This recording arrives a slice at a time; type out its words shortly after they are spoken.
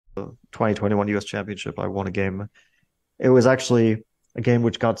the 2021 US Championship, I won a game. It was actually a game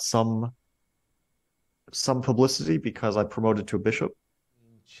which got some publicity because I promoted to a bishop.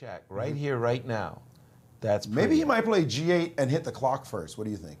 Check right here, right now. That's Maybe he pretty. might play G8 and hit the clock first. What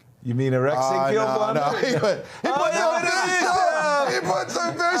do you think? You mean a Rexing field blunder? No. He put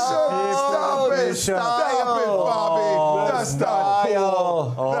the bishop. Stop it. Stop it, Fabi. That's not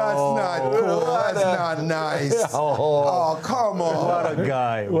cool. That's not cool. That's not nice. Oh, come on. What a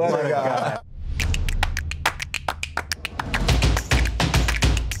guy. What a guy.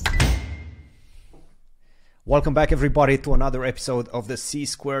 Welcome back, everybody, to another episode of the C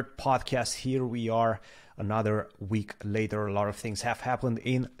Squared podcast. Here we are another week later. A lot of things have happened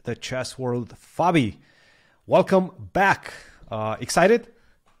in the chess world. Fabi, welcome back. Excited?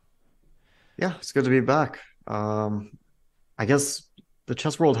 Yeah, it's good to be back. I guess the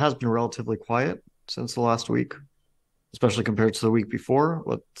chess world has been relatively quiet since the last week, especially compared to the week before,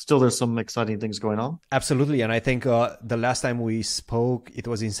 but still there's some exciting things going on. Absolutely. And I think the last time we spoke, it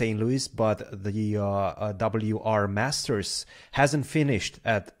was in St. Louis, but the WR Masters hasn't finished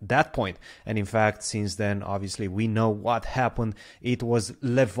at that point. And in fact, since then, obviously, we know what happened. It was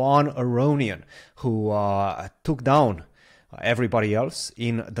Levon Aronian who took down everybody else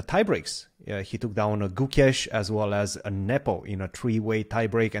in the tiebreaks. He took down a Gukesh as well as a Nepo in a three-way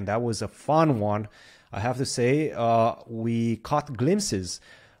tiebreak, and that was a fun one. I have to say, we caught glimpses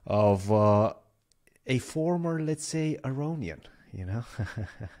of a former, let's say, Aronian. You know,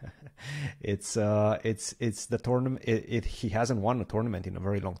 it's the tournament. He hasn't won a tournament in a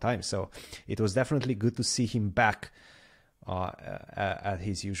very long time, so it was definitely good to see him back at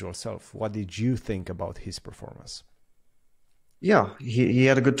his usual self. What did you think about his performance? Yeah, he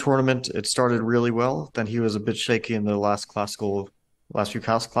had a good tournament. It started really well. Then he was a bit shaky in the last few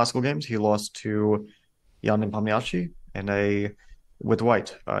classical games. He lost to Jan Nepomniachtchi with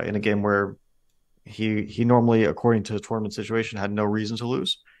white in a game where he normally, according to the tournament situation, had no reason to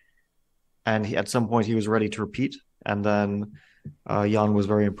lose. And at some point he was ready to repeat. And then Jan was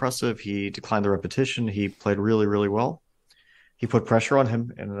very impressive. He declined the repetition. He played really, really well. He put pressure on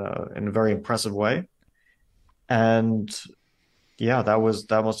him in a very impressive way. And yeah, that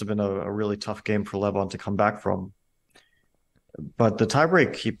must have been a really tough game for Levon to come back from. But the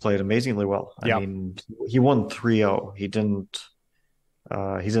tiebreak, he played amazingly well. I mean, he won 3-0. He didn't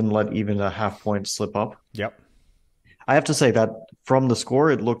let even a half point slip up. Yep. I have to say that from the score,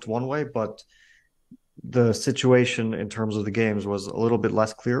 it looked one way, but the situation in terms of the games was a little bit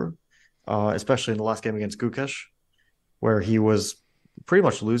less clear, especially in the last game against Gukesh, where he was pretty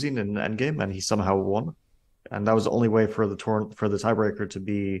much losing in the endgame and he somehow won. And that was the only way for the tiebreaker to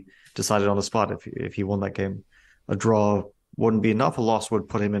be decided on the spot if he won that game. A draw wouldn't be enough. A loss would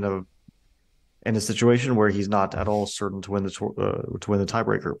put him in a situation where he's not at all certain to win the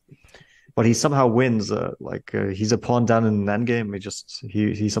tiebreaker. But he somehow wins. He's a pawn down in an endgame.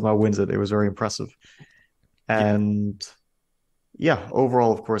 He somehow wins it. It was very impressive. And yeah,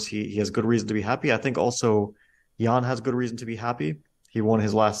 overall, of course, he has good reason to be happy. I think also Jan has good reason to be happy. He won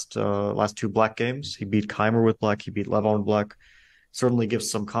his last two black games. He beat Keimer with black. He beat Levon with black. Certainly gives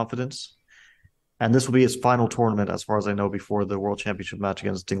some confidence. And this will be his final tournament, as far as I know, before the World Championship match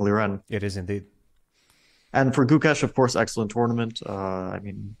against Liren. It is indeed. And for Gukesh, of course, excellent tournament. I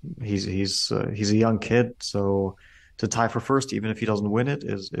mean, he's a young kid, so to tie for first, even if he doesn't win it,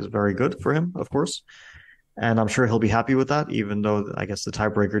 is very good for him, of course. And I'm sure he'll be happy with that, even though I guess the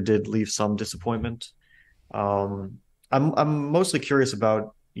tiebreaker did leave some disappointment. I'm mostly curious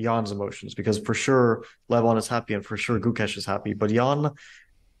about Jan's emotions because for sure Levon is happy and for sure Gukesh is happy, but Jan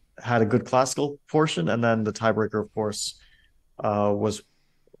had a good classical portion, and then the tiebreaker, of course, was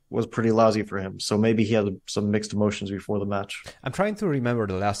pretty lousy for him. So maybe he had some mixed emotions before the match. I'm trying to remember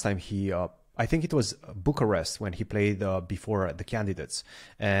the last time I think it was Bucharest when he played before the candidates,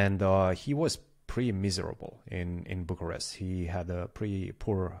 and he was pretty miserable in Bucharest. He had a pretty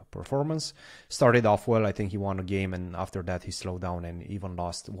poor performance. Started off well. I think he won a game, and after that he slowed down and even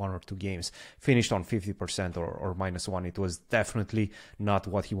lost one or two games. Finished on 50% or -1. It was definitely not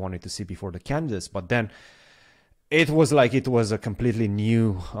what he wanted to see before the candidates. But then it was like it was a completely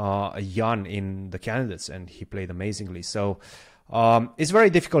new Jan in the candidates, and he played amazingly. So it's very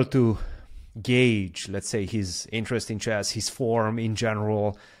difficult to gauge, let's say, his interest in chess, his form in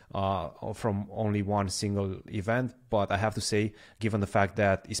general, from only one single event. But I have to say, given the fact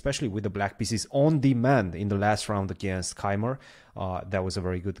that, especially with the black pieces on demand in the last round against Keimer, that was a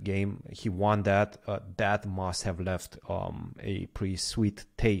very good game. He won that. That must have left a pretty sweet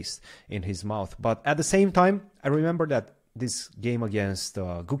taste in his mouth. But at the same time, I remember that this game against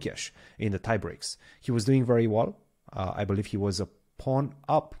Gukesh in the tiebreaks, he was doing very well. I believe he was a pawn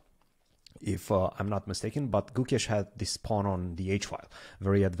up, if I'm not mistaken, but Gukesh had this pawn on the h-file,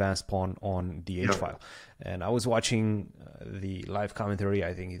 very advanced pawn on the h-file. And I was watching the live commentary,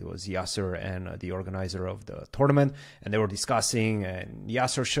 I think it was Yasser and the organizer of the tournament, and they were discussing, and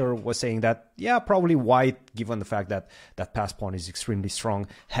Yasser sure was saying that, yeah, probably white, given the fact that that pass pawn is extremely strong,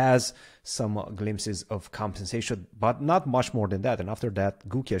 has some glimpses of compensation, but not much more than that. And after that,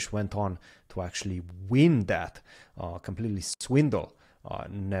 Gukesh went on to actually win that, completely swindle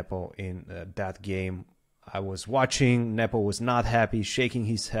Nepo in that game. I was watching. Nepo was not happy, shaking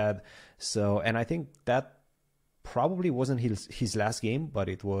his head. So, and I think that probably wasn't his last game, but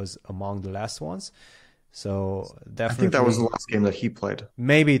it was among the last ones. So definitely, I think that was the last game that he played.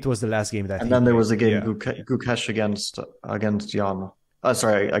 Maybe it was the last game that. And then there was a game Gukesh against Jan.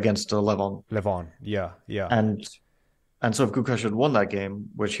 Against Levon. Levon, yeah. And so if Gukesh had won that game,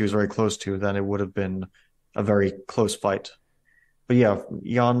 which he was very close to, then it would have been a very close fight. But yeah,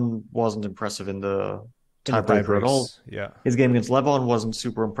 Jan wasn't impressive in the tiebreaker at all. Yeah. His game against Levon wasn't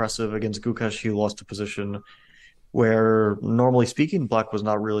super impressive. Against Gukesh, he lost a position where, normally speaking, Black was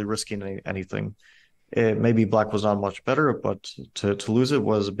not really risking anything. Maybe Black was not much better, but to lose it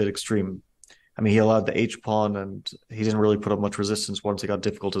was a bit extreme. I mean, he allowed the H-pawn, and he didn't really put up much resistance once it got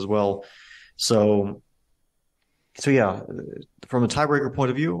difficult as well. So yeah, from a tiebreaker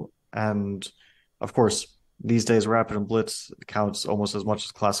point of view, and of course, these days, rapid and blitz counts almost as much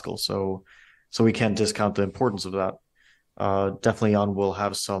as classical, so we can't discount the importance of that. Definitely, Jan will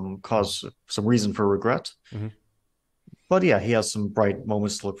have some reason for regret, but yeah, he has some bright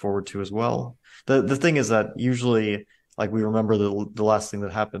moments to look forward to as well. The thing is that usually, like, we remember the last thing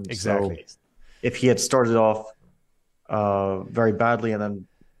that happened. Exactly. So if he had started off very badly and then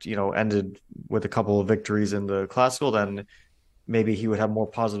ended with a couple of victories in the classical, then maybe he would have more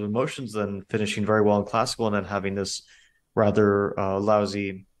positive emotions than finishing very well in classical and then having this rather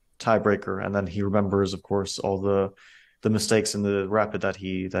lousy tiebreaker. And then he remembers, of course, all the mistakes in the rapid that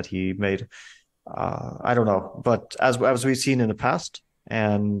he made. I don't know, but as we've seen in the past,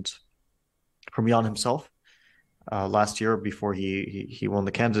 and from Jan himself, last year before he won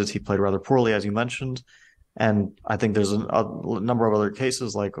the candidates, he played rather poorly, as you mentioned. And I think there's a number of other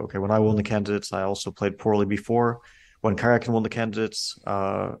cases, like, okay, when I won the candidates, I also played poorly before. When Karakin won the candidates,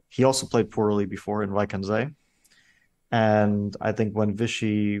 he also played poorly before in Vaikanze. And I think when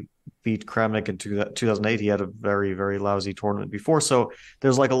Vichy beat Kramnik in 2008, he had a very, very lousy tournament before. So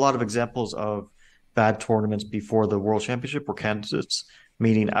there's like a lot of examples of bad tournaments before the World Championship where candidates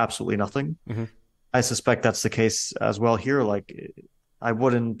meaning absolutely nothing. I suspect that's the case as well here. Like, I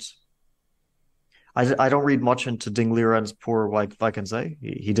don't read much into Ding Liren's poor Vaikanze.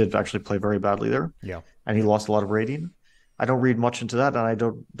 He did actually play very badly there. Yeah. And he lost a lot of rating. I don't read much into that, and I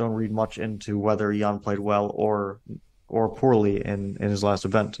don't read much into whether Jan played well or poorly in his last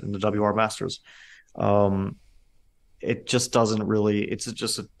event in the WR Masters. It just doesn't really. It's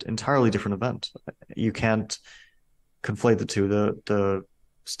just an entirely different event. You can't conflate the two. The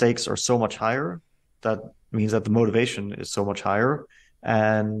stakes are so much higher. That means that the motivation is so much higher,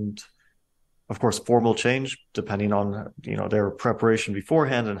 and of course, form will change depending on their preparation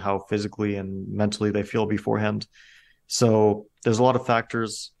beforehand and how physically and mentally they feel beforehand. So there's a lot of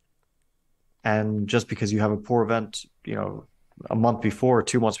factors, and just because you have a poor event, a month before,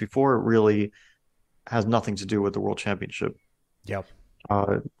 2 months before, it really has nothing to do with the World Championship. Yep.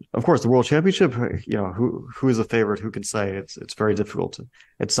 Of course, the World Championship, who is a favorite? Who can say? It's very difficult.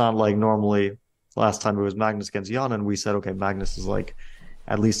 It's not like normally. Last time it was Magnus against Jan, and we said, okay, Magnus is like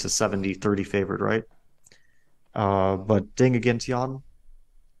at least a 70-30 favorite, right? But Ding against Jan,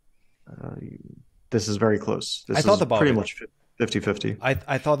 this is very close. This is pretty much 50-50.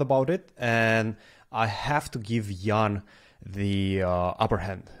 I thought about it, and I have to give Jan the upper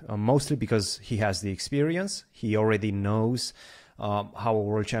hand, mostly because he has the experience. He already knows how a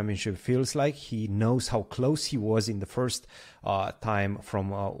World Championship feels like. He knows how close he was in the first time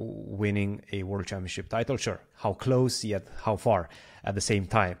from winning a World Championship title. Sure, how close, yet how far at the same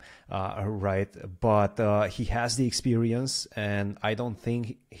time, right? But he has the experience, and I don't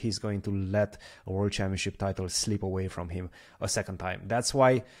think he's going to let a World Championship title slip away from him a second time. That's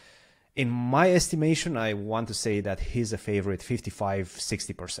why, in my estimation, I want to say that he's a favorite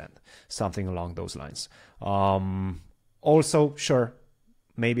 55-60%, something along those lines. Also, sure,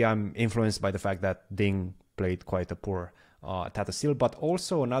 maybe I'm influenced by the fact that Ding played quite a poor Tata Steel, but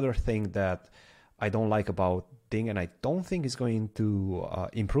also another thing that I don't like about Ding, and I don't think is going to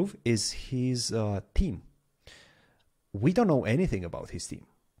improve, is his team. We don't know anything about his team.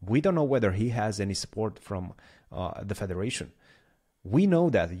 We don't know whether he has any support from the federation. we know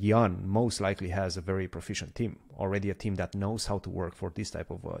that Jan most likely has a very proficient team, already a team that knows how to work for this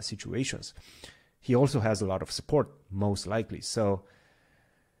type of situations. He also has a lot of support, most likely. So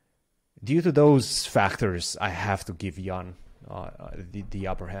due to those factors, I have to give Jan the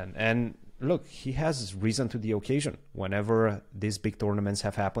upper hand. And look, he has risen to the occasion. Whenever these big tournaments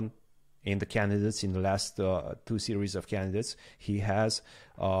have happened in the candidates, in the last 2 series of candidates, he has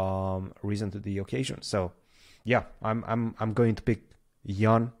risen to the occasion. So yeah, I'm going to pick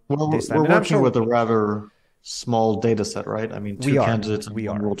Jan this time. We're working with a rather small data set, right? I mean, two candidates in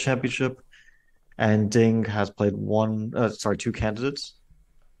one World Championship, and Ding has played two candidates.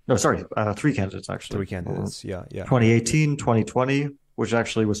 No, sorry, 3 candidates, actually. 3 candidates, yeah. 2018, 2020, which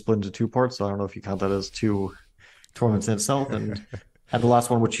actually was split into 2 parts, so I don't know if you count that as 2 tournaments in itself, and the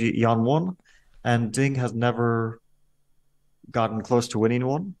last one, which Jan won. And Ding has never gotten close to winning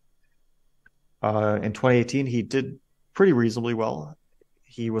one. In 2018, he did pretty reasonably well.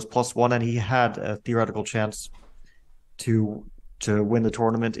 He was +1, and he had a theoretical chance to win the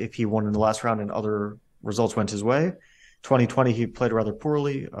tournament if he won in the last round and other results went his way. 2020, he played rather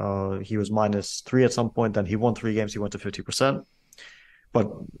poorly. He was -3 at some point. Then he won 3 games. He went to 50%, but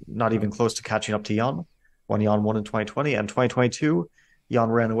not even close to catching up to Jan when Jan won in 2020. And 2022, Jan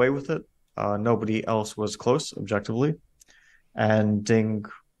ran away with it. Nobody else was close objectively. And Ding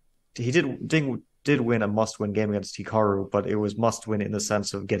did win a must-win game against Hikaru, but it was must-win in the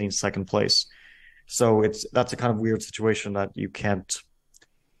sense of getting second place. So that's a kind of weird situation that you can't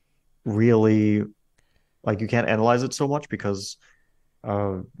really, you can't analyze it so much, because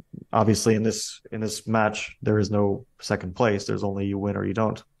obviously in this match there is no second place. There's only you win or you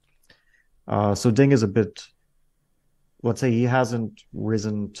don't. So Ding is a bit, let's say, he hasn't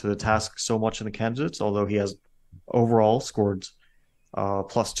risen to the task so much in the candidates, although he has overall scored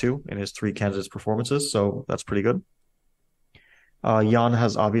 +2 in his 3 candidates performances, so that's pretty good. Jan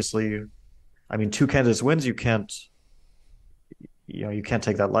has obviously, 2 candidates wins, you can't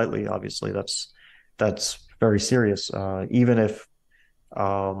take that lightly. Obviously, that's very serious. Even if,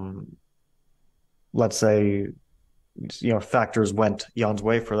 let's say, factors went Jan's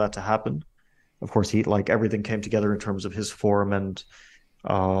way for that to happen. Of course, everything came together in terms of his form, and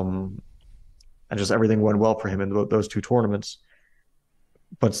just everything went well for him in those 2 tournaments.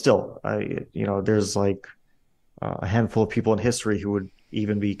 But still, there's a handful of people in history who would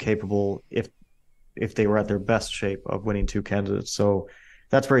even be capable, if they were at their best shape, of winning 2 candidates. So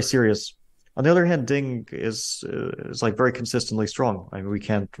that's very serious. On the other hand, Ding is very consistently strong. We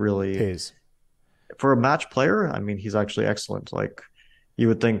can't really. For a match player, he's actually excellent. You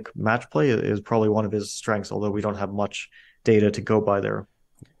would think match play is probably one of his strengths, although we don't have much data to go by there,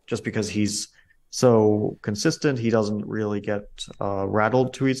 just because he's so consistent. He doesn't really get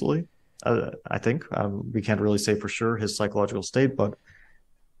rattled too easily. I think we can't really say for sure his psychological state, but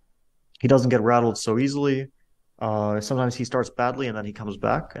he doesn't get rattled so easily. Sometimes he starts badly and then he comes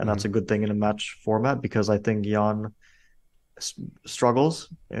back, and that's a good thing in a match format, because I think Jan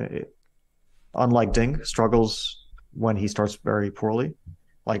struggles, unlike Ding, struggles when he starts very poorly.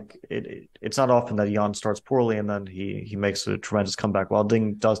 It's not often that Jan starts poorly and then he makes a tremendous comeback, while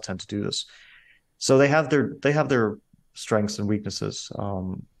Ding does tend to do this. So they have their strengths and weaknesses.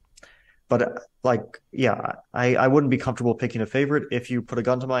 But I wouldn't be comfortable picking a favorite. If you put a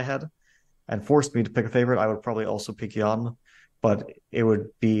gun to my head and forced me to pick a favorite, I would probably also pick Jan. But it would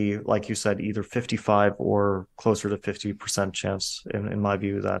be, like you said, either 55 or closer to 50% chance, in my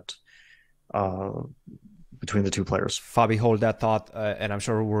view, that between the 2 players. Fabi, hold that thought, and I'm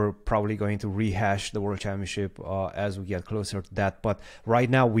sure we're probably going to rehash the World Championship as we get closer to that. But right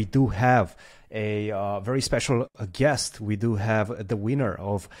now we do have a very special guest. We do have the winner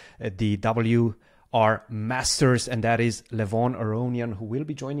of the WR Masters, and that is Levon Aronian, who will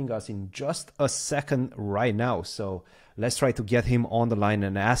be joining us in just a second right now. So let's try to get him on the line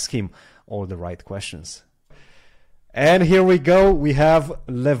and ask him all the right questions. And here we go. We have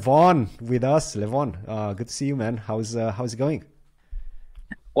Levon with us. Levon, good to see you, man. How's it going?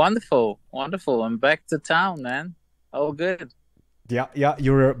 Wonderful. I'm back to town, man. All good. Yeah.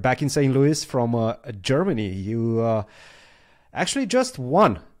 You're back in St. Louis from Germany. You actually just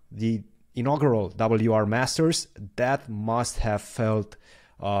won the inaugural WR Masters. That must have felt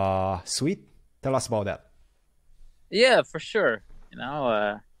sweet. Tell us about that. Yeah, for sure.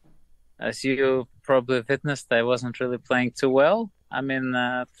 As you probably witnessed, I wasn't really playing too well.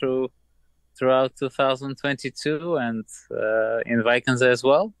 Throughout 2022 and in Vikings as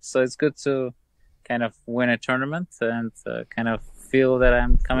well. So it's good to kind of win a tournament and kind of feel that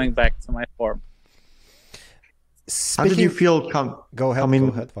I'm coming back to my form. How did you feel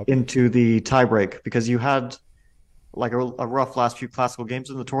coming into the tiebreak? Because you had like a rough last few classical games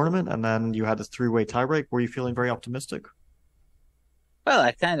in the tournament, and then you had this three-way tiebreak. Were you feeling very optimistic? Well,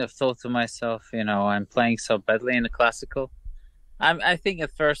 I kind of thought to myself, I'm playing so badly in the classical. I think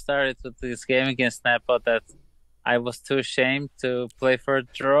it first started with this game against Nepo that I was too ashamed to play for a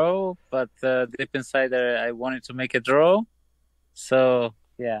draw, but deep inside there, I wanted to make a draw. So,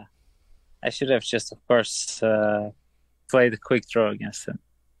 yeah, I should have just, of course, played a quick draw against him.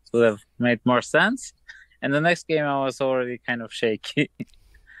 It would have made more sense. And the next game, I was already kind of shaky.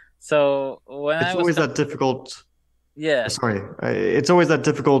 So when It's I was always that difficult. yeah, Sorry, it's always that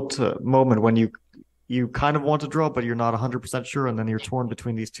difficult moment when you kind of want to draw, but you're not 100% sure, and then you're torn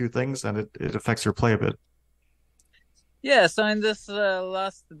between these two things, and it affects your play a bit. yeah. So in this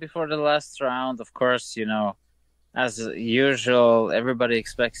before the last round, of course, as usual, everybody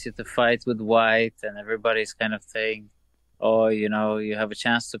expects you to fight with white, and everybody's kind of saying, "Oh, you have a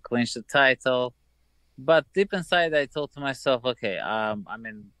chance to clinch the title." But deep inside, I thought to myself, "Okay, I'm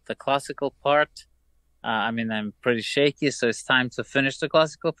in the classical part. I'm pretty shaky, so it's time to finish the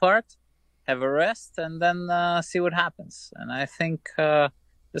classical part, have a rest, and then see what happens." And I think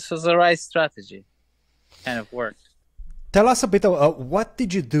this was the right strategy. Kind of worked. Tell us a bit of what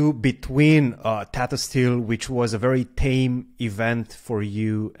did you do between Tata Steel, which was a very tame event for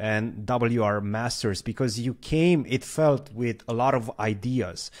you, and WR Masters, because you came, it felt, with a lot of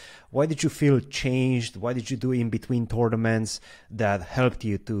ideas. Why did you feel changed? What did you do in between tournaments that helped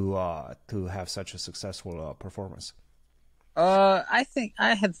you to have such a successful performance? I think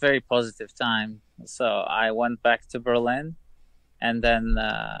I had very positive time. So I went back to Berlin. And then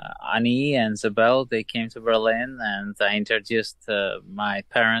Ani and Zabel, they came to Berlin, and I introduced my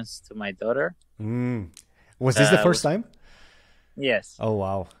parents to my daughter. Was this the first time? Yes. Oh,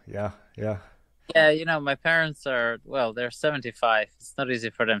 wow. Yeah, yeah. Yeah, my parents they're 75. It's not easy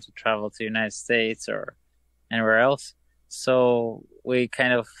for them to travel to the United States or anywhere else. So we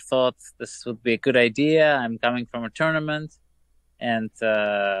kind of thought this would be a good idea. I'm coming from a tournament, and,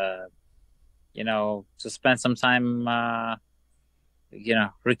 to spend some time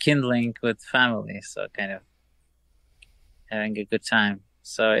rekindling with family, so kind of having a good time.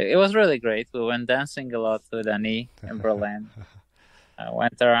 So it was really great. We went dancing a lot with Ani in Berlin. I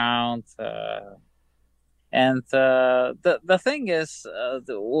went around, and the thing is,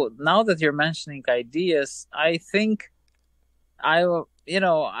 now that you're mentioning ideas, I think I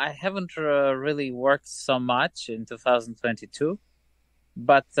haven't really worked so much in 2022.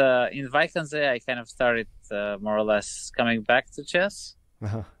 But in Vaikanze, I kind of started more or less coming back to chess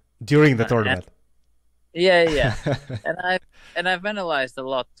during the tournament. Yeah. and I've analyzed a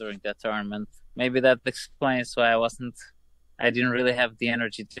lot during that tournament. Maybe that explains why I didn't really have the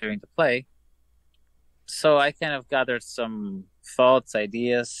energy during the play. So I kind of gathered some thoughts,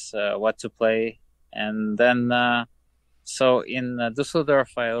 ideas, what to play, and then so in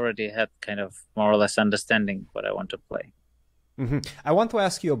Düsseldorf, I already had kind of more or less understanding what I want to play. I want to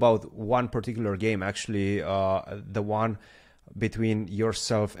ask you about one particular game, actually, the one between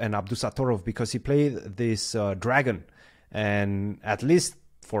yourself and Abdusatorov, because he played this dragon, and at least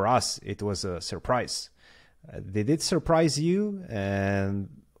for us, it was a surprise. Did it surprise you?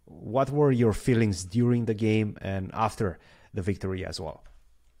 And what were your feelings during the game and after the victory as well?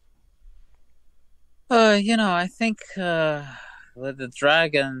 I think with the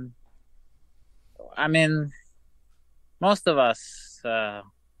dragon, most of us,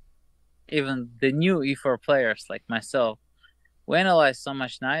 even the new E4 players like myself, we analyze so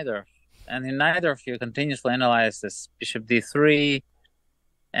much neither. And in neither, you continuously analyze this bishop d3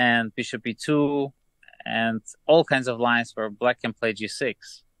 and bishop e2 and all kinds of lines where black can play g6.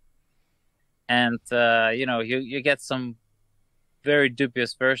 And, you get some very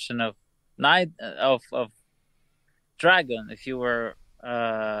dubious version of dragon if you were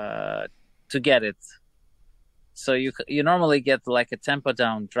to get it. So you normally get like a tempo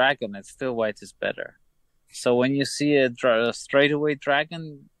down dragon, and still white is better. So when you see a straightaway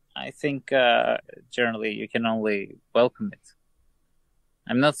dragon, I think generally you can only welcome it.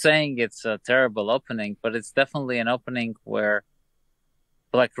 I'm not saying it's a terrible opening, but it's definitely an opening where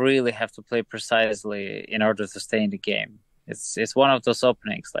black really have to play precisely in order to stay in the game. It's one of those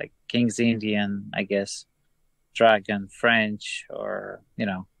openings like King's Indian, I guess, Dragon, French, or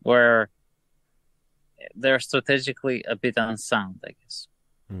where they're strategically a bit unsound, I guess.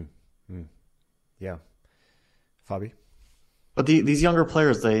 Yeah. Fabi? But these younger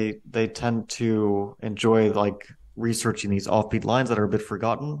players, they tend to enjoy like researching these offbeat lines that are a bit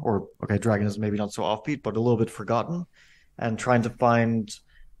forgotten, or okay, Dragon is maybe not so offbeat, but a little bit forgotten, and trying to find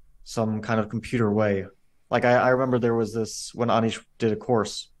some kind of computer way. Like I remember there was this when Anish did a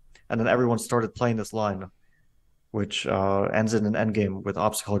course, and then everyone started playing this line. which ends in an endgame with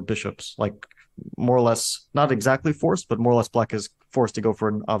obstacle bishops, like more or less, not exactly forced, but more or less black is forced to go for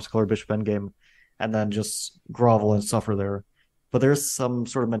an obstacle bishop endgame and then just grovel and suffer there. But there's some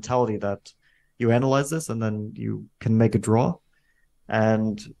sort of mentality that you analyze this and then you can make a draw.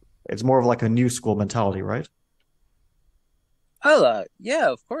 And it's more of like a new school mentality, right? Oh, yeah,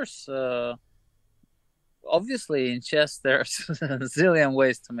 of course. Obviously, in chess, there's a zillion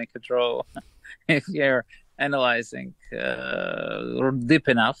ways to make a draw. If you're analyzing deep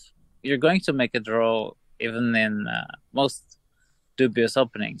enough, you're going to make a draw even in most dubious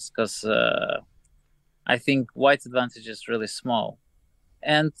openings, because I think white's advantage is really small.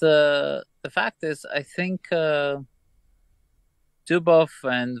 And the fact is, I think Dubov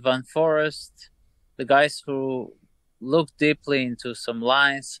and Van Forest, the guys who look deeply into some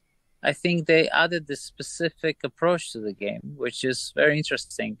lines, I think they added this specific approach to the game, which is very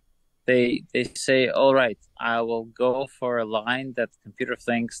interesting. They say, all right, I will go for a line that the computer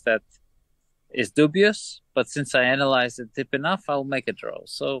thinks that is dubious, but since I analyze it deep enough, I'll make a draw.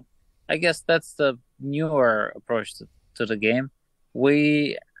 So I guess that's the newer approach to the game.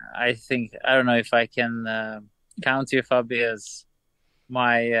 I think, I don't know if I can count you, Fabi, as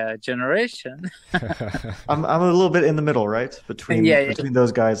my generation. I'm a little bit in the middle, right? Between Yeah, between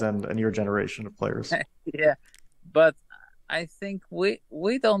those guys and your generation of players. yeah. But I think we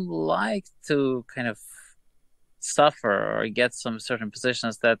don't like to kind of suffer or get some certain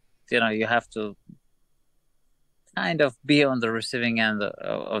positions that, you have to kind of be on the receiving end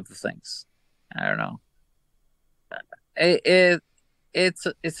of the things. I don't know.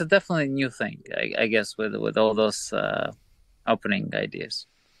 It's a definitely new thing, I guess, with all those opening ideas.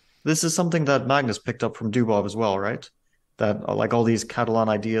 This is something that Magnus picked up from Dubov as well, right? That like all these Catalan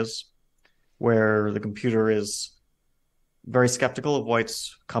ideas where the computer is very skeptical of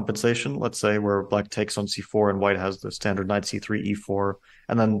white's compensation. Let's say where black takes on c4 and white has the standard knight c3, e4,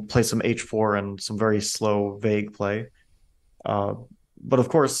 and then play some h4 and some very slow, vague play. But of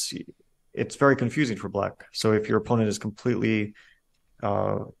course, it's very confusing for black. So if your opponent is completely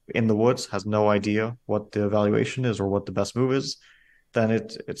in the woods, has no idea what the evaluation is or what the best move is, then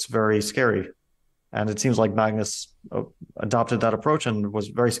it's very scary. And it seems like Magnus adopted that approach and was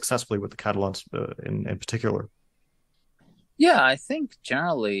very successfully with the Catalans in particular. Yeah, I think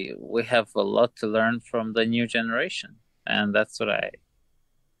generally we have a lot to learn from the new generation, and that's what I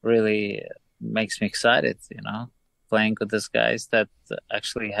really makes me excited, playing with these guys that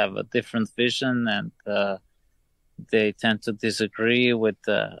actually have a different vision, and they tend to disagree with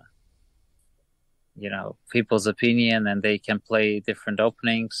people's opinion, and they can play different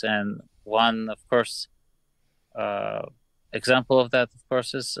openings. And one, of course, example of that, of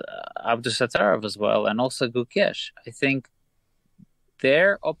course, is Abdusattorov as well, and also Gukesh. I think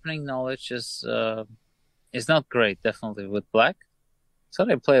their opening knowledge is not great, definitely, with black. So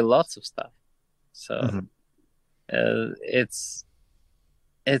they play lots of stuff. So it's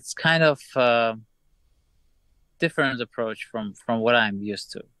kind of different approach from what I'm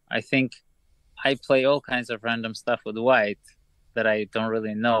used to. I think I play all kinds of random stuff with white that I don't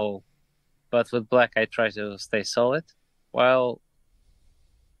really know, but with black I try to stay solid, while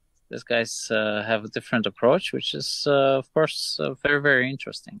these guys have a different approach, which is, of course, very, very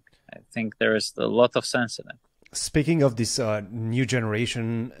interesting. I think there is a lot of sense in it. Speaking of this new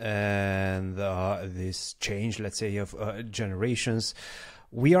generation and this change, let's say, of generations,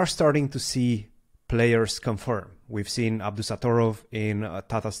 we are starting to see players confirm. We've seen Abdusattorov in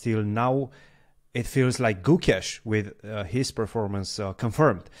Tata Steel. Now it feels like Gukesh, with his performance,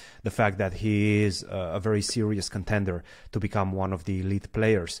 confirmed the fact that he is a very serious contender to become one of the elite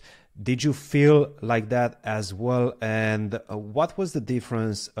players. Did you feel like that as well? And what was the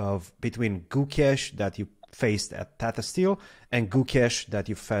difference between Gukesh that you faced at Tata Steel and Gukesh that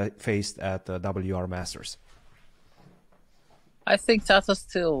you faced at WR Masters? I think Tata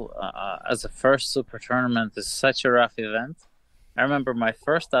Steel, as a first super tournament, is such a rough event. I remember my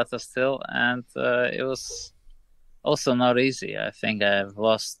first Tata Steel, and it was also not easy. I think I've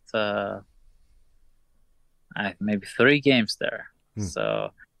lost maybe 3 games there.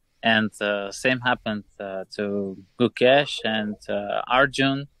 So, and same happened to Gukesh and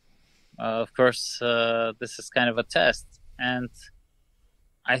Arjun. Of course, this is kind of a test, and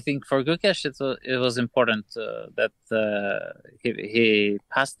I think for Gukesh it was important that he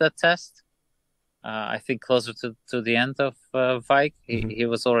passed that test. I think closer to the end of Vike, he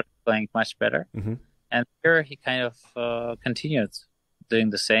was already playing much better, and here he kind of continued doing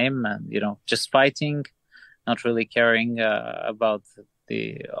the same, and just fighting, not really caring about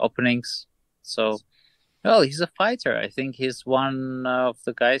the openings. So, well, he's a fighter. I think he's one of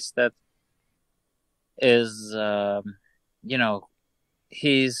the guys that is,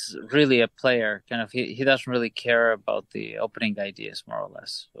 he's really a player. Kind of, he doesn't really care about the opening ideas, more or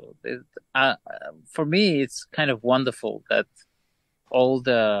less. So for me, it's kind of wonderful that all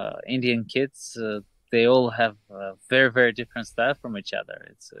the Indian kids, they all have a very, very different style from each other.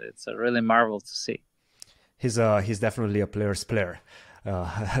 It's a really marvel to see. He's definitely a player's player.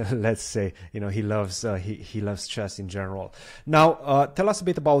 Let's say, he loves chess in general. Now, tell us a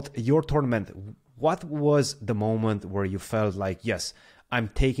bit about your tournament. What was the moment where you felt like, yes, I'm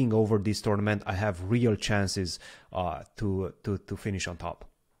taking over this tournament. I have real chances to finish on top?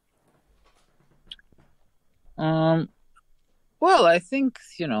 Well, I think,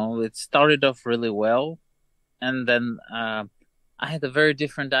 it started off really well. And then I had a very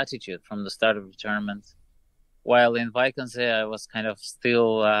different attitude from the start of the tournament. While in Vaikense, I was kind of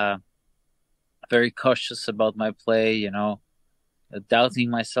still very cautious about my play, doubting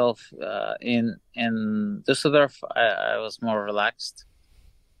myself. In Düsseldorf, I was more relaxed.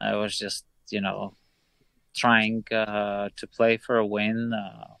 I was just, trying to play for a win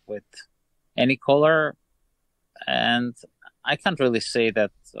with any color. And I can't really say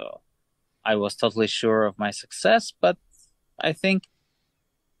that I was totally sure of my success, but I think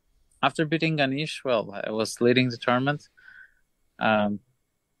after beating Ganesh, well, I was leading the tournament. I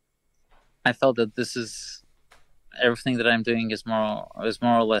felt that this is everything that I'm doing is more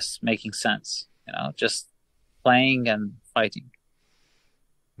or less making sense. Just playing and fighting.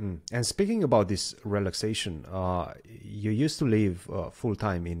 And speaking about this relaxation, you used to live full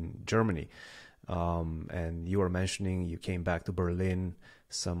time in Germany, and you were mentioning you came back to Berlin.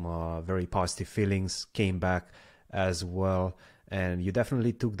 Some very positive feelings came back as well. And you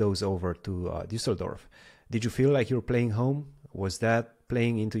definitely took those over to Düsseldorf. Did you feel like you were playing home? Was that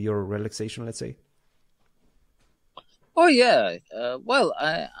playing into your relaxation, let's say? Oh, yeah. Well,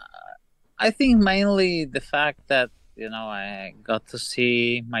 I think mainly the fact that, I got to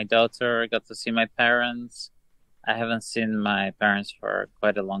see my daughter, got to see my parents. I haven't seen my parents for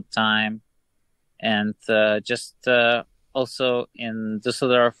quite a long time. And just also in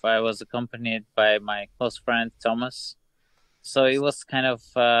Düsseldorf, I was accompanied by my close friend, Thomas. So it was kind of,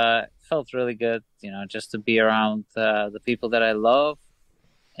 felt really good, just to be around the people that I love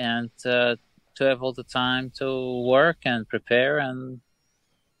and to have all the time to work and prepare. And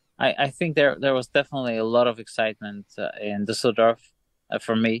I think there was definitely a lot of excitement in Düsseldorf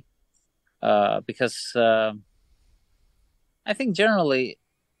for me because I think generally,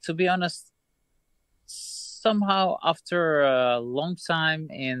 to be honest, somehow after a long time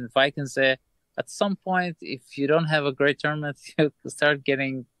in Vaikense, at some point, if you don't have a great tournament, you start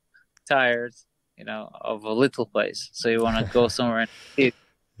getting tired, of a little place. So you want to go somewhere and eat.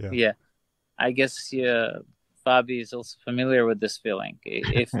 Yeah. I guess Fabi is also familiar with this feeling.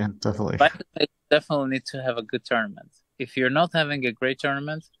 If Yeah, definitely. You definitely need to have a good tournament. If you're not having a great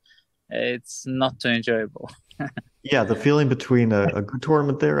tournament, it's not too enjoyable. Yeah, the feeling between a good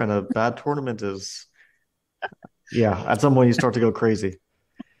tournament there and a bad tournament is, yeah, at some point you start to go crazy.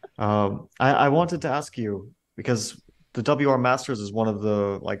 I wanted to ask you, because the WR Masters is one of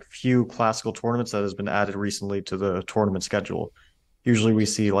the few classical tournaments that has been added recently to the tournament schedule. Usually we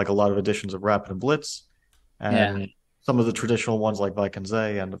see a lot of editions of Rapid and Blitz and some of the traditional ones like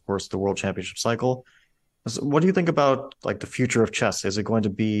Vaikense and of course the World Championship cycle. So what do you think about the future of chess? Is it going to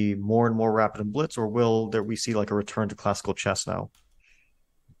be more and more Rapid and Blitz, or will we see a return to classical chess now?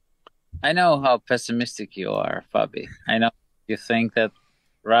 I know how pessimistic you are, Fabi. I know you think that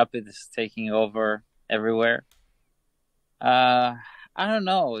Rapid is taking over everywhere. I don't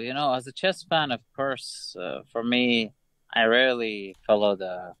know. As a chess fan, of course, for me, I rarely follow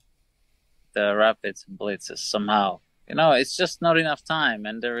the Rapids and Blitzes somehow. It's just not enough time,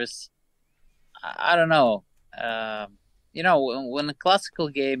 and there is, I don't know. When a classical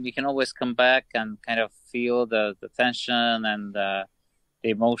game, you can always come back and kind of feel the tension and the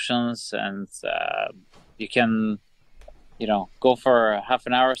emotions, and you can, go for half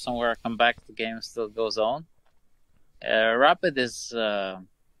an hour somewhere, come back, the game still goes on. Rapid is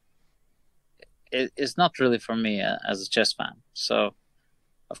not really for me as a chess fan. So,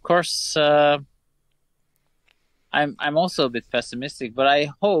 of course, I'm also a bit pessimistic, but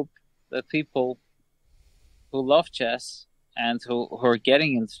I hope that people who love chess and who are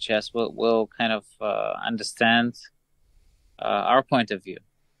getting into chess will kind of understand our point of view.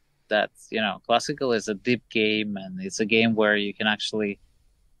 That classical is a deep game, and it's a game where you can actually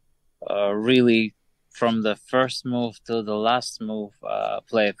really, from the first move to the last move,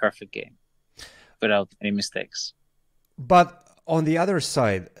 play a perfect game without any mistakes. But On the other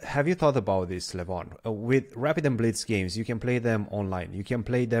side, have you thought about this, Levon? With Rapid and Blitz games, you can play them online. You can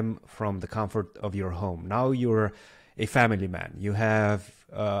play them from the comfort of your home. Now you're a family man. You have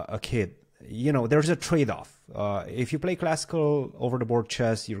a kid. You know, there's a trade-off. If you play classical over-the-board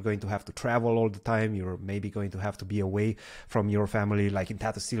chess, you're going to have to travel all the time. You're maybe going to have to be away from your family, like in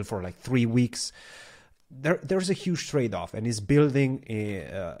Tata Steel, for like 3 weeks. There's a huge trade-off, and it's building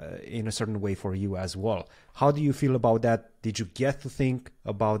in a certain way for you as well. How do you feel about that? Did you get to think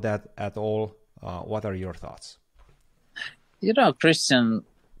about that at all? What are your thoughts? You know, Cristian,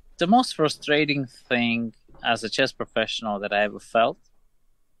 the most frustrating thing as a chess professional that I ever felt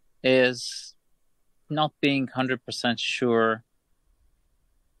is not being 100% sure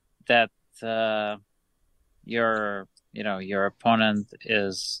that your opponent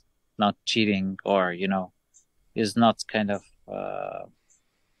is not cheating, or is not kind of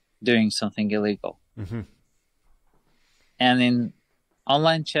doing something illegal. Mm-hmm. And in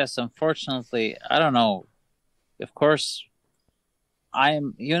online chess, unfortunately, I don't know. Of course,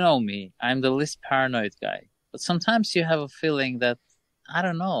 you know me, I'm the least paranoid guy. But sometimes you have a feeling that, I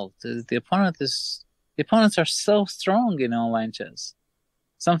don't know, the opponents are so strong in online chess,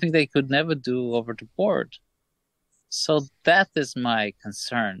 something they could never do over the board. So that is my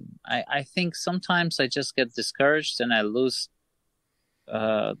concern. I think sometimes I just get discouraged and I lose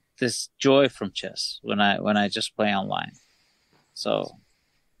this joy from chess when I just play online. So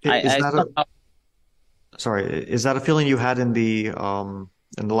sorry, is that a feeling you had in the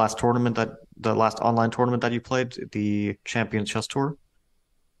last tournament, the last online tournament that you played, the Champion Chess Tour?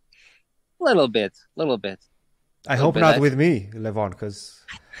 Little bit. I hope not with me, Levon, because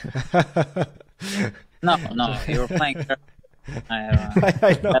No, you were playing.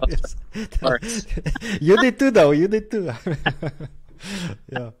 I know. Yes. You did too, though. You did too.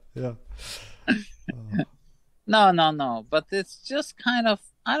 Yeah. No. But it's just kind of,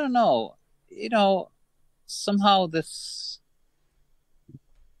 I don't know. Somehow this.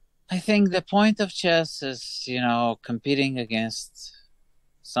 I think the point of chess is, competing against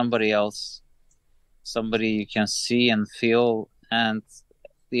somebody else, somebody you can see and feel, and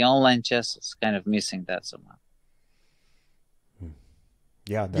the online chess is kind of missing that somehow.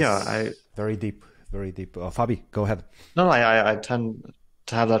 Yeah, that's very deep. Fabi, go ahead. No, I tend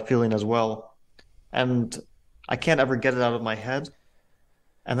to have that feeling as well. And I can't ever get it out of my head.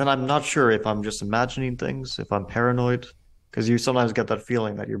 And then I'm not sure if I'm just imagining things, if I'm paranoid, because you sometimes get that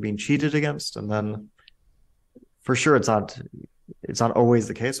feeling that you're being cheated against. And then for sure, it's not always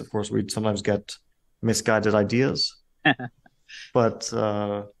the case. Of course, we'd sometimes get misguided ideas. But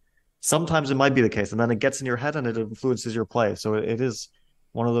sometimes it might be the case, and then it gets in your head and it influences your play. So it is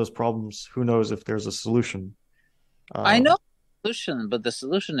one of those problems. Who knows if there's a solution? I know the solution, but the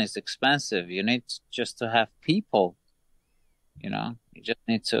solution is expensive. You need just to have people. You just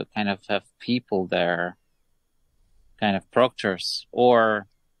need to kind of have people there, kind of proctors, or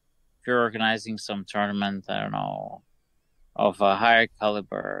if you're organizing some tournament, I don't know, of a higher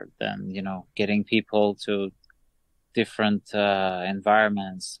caliber, then getting people to different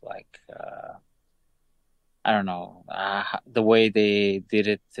environments, like I don't know, the way they did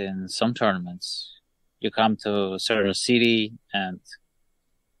it in some tournaments. You come to a certain city and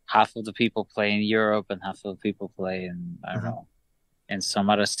half of the people play in Europe and half of the people play in, I don't know, in some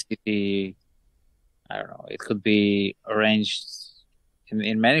other city. I don't know. It could be arranged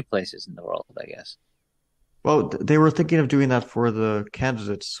in many places in the world, I guess. Well, they were thinking of doing that for the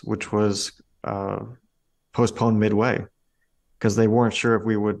candidates, which was postponed midway, because they weren't sure if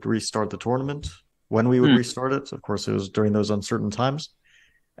we would restart the tournament, when we would restart it. Of course, it was during those uncertain times.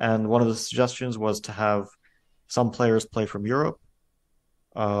 And one of the suggestions was to have some players play from Europe,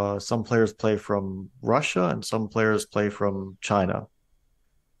 some players play from Russia, and some players play from China.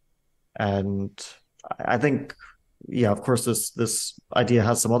 And I think, of course, this idea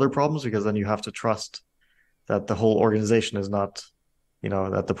has some other problems, because then you have to trust that the whole organization is not,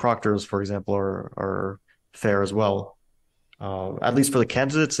 that the proctors, for example, are fair as well. At least for the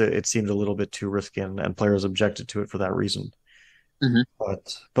candidates, it seemed a little bit too risky, and players objected to it for that reason. Mm-hmm.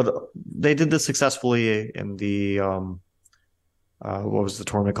 But they did this successfully in the what was the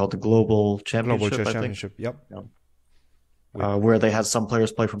tournament called? The Global Championship, I think. Yep. Where they had some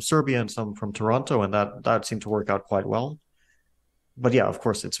players play from Serbia and some from Toronto, and that seemed to work out quite well. But of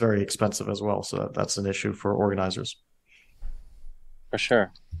course, it's very expensive as well, so that's an issue for organizers. For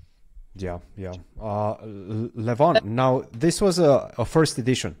sure. Yeah. Levon, now this was a first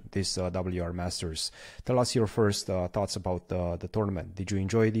edition, this WR Masters. Tell us your first thoughts about the tournament. Did you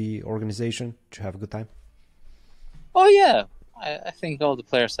enjoy the organization? Did you have a good time? Oh yeah, I think all the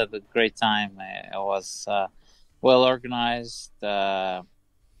players had a great time. It was well organized,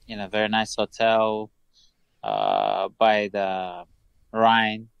 in a very nice hotel by the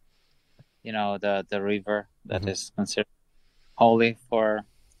Rhine, the river that is considered holy for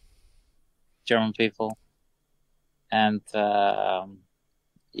German people. And I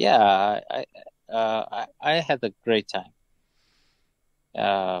had a great time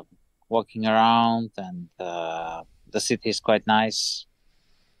walking around, and the city is quite nice.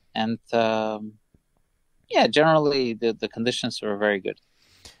 And generally the conditions were very good.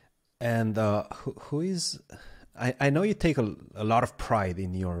 And who is? I know you take a lot of pride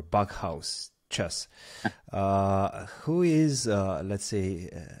in your bughouse chess. Who is, let's say,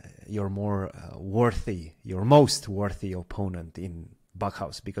 your most worthy opponent in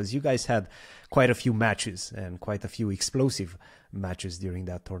bughouse? Because you guys had quite a few matches and quite a few explosive matches during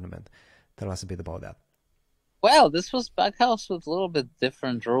that tournament. Tell us a bit about that. Well, this was bughouse with a little bit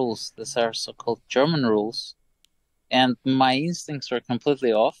different rules. These are so-called German rules, and my instincts were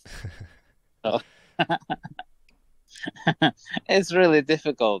completely off. So it's really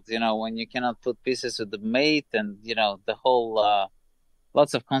difficult, when you cannot put pieces with the mate, and the whole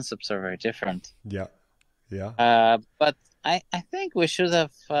lots of concepts are very different. Yeah. But I think we should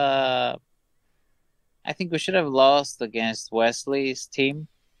have lost against Wesley's team.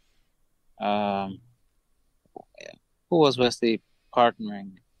 Who was Wesley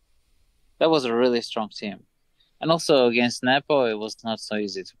partnering? That was a really strong team. And also against Nepo, it was not so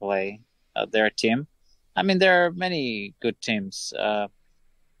easy to play their team. I mean, there are many good teams.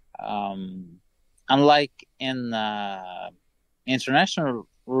 Unlike in international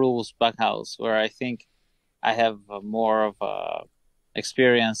rules bughouse, where I think I have more of a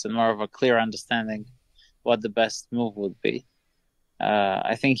experience and more of a clear understanding what the best move would be.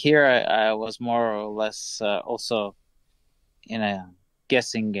 I think here I was more or less also in a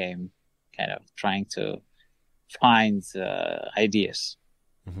guessing game, kind of trying to find ideas.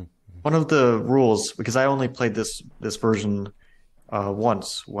 Mm-hmm. One of the rules, because I only played this version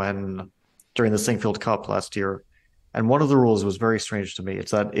once during the Singfield Cup last year, and one of the rules was very strange to me. It's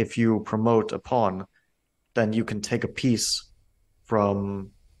that if you promote a pawn, then you can take a piece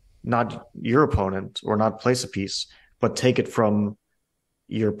from not your opponent or not place a piece, but take it from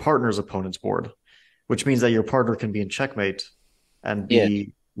your partner's opponent's board, which means that your partner can be in checkmate and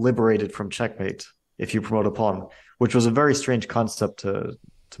be liberated from checkmate if you promote a pawn, which was a very strange concept to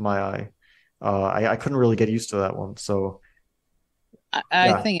my eye. I couldn't really get used to that one. So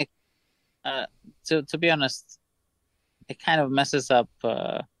I think to be honest, it kind of messes up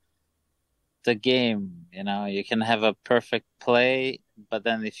the game. You can have a perfect play, but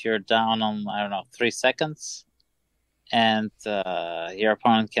then if you're down on 3 seconds, and your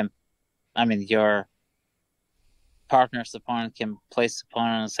partner's opponent can place the pawn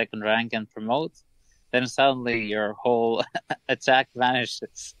on the second rank and promote, then suddenly your whole attack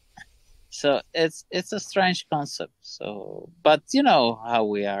vanishes. So it's a strange concept. So, but you know how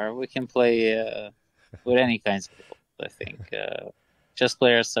we are. We can play with any kinds of rules, I think. Chess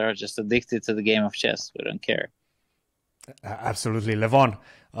players are just addicted to the game of chess. We don't care. Absolutely. Levon,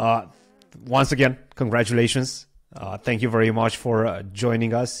 once again, congratulations. Thank you very much for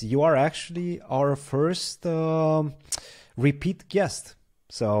joining us. You are actually our first repeat guest.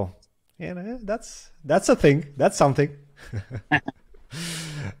 So, that's a thing. That's something.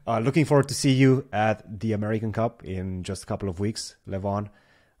 Looking forward to see you at the American Cup in just a couple of weeks, Levon.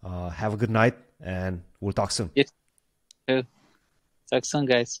 Have a good night, and we'll talk soon. You too. Talk soon,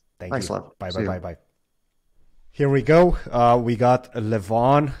 guys. Thanks, you. Lev. Bye. Here we go. We got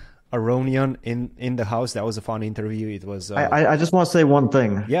Levon Aronian in the house. That was a fun interview. It was. I just want to say one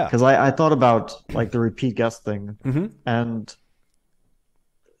thing. Yeah. Because I thought about like the repeat guest thing, and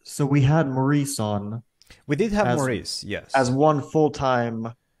so we had Maurice on. We did have Maurice, yes, as one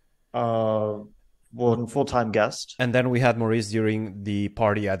full-time guest, and then we had Maurice during the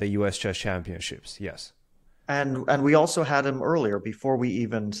party at the U.S. Chess Championships. Yes, and we also had him earlier before we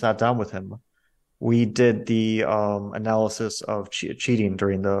even sat down with him. We did the analysis of cheating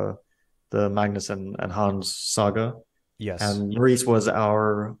during the Magnus and Hans saga. Yes, and Maurice was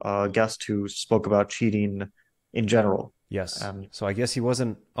our guest who spoke about cheating in general. Yes, so I guess he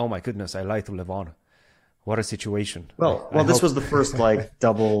wasn't. Oh my goodness, I lied to Levon. What a situation. Well, this was the first like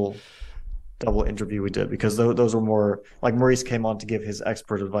double interview we did, because those were more like Maurice came on to give his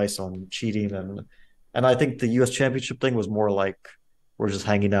expert advice on cheating, and I think the U.S. Championship thing was more like we're just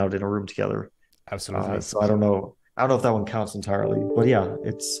hanging out in a room together. Absolutely. So I don't know if that one counts entirely, but yeah,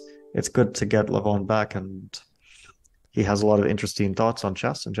 it's good to get Levon back, and he has a lot of interesting thoughts on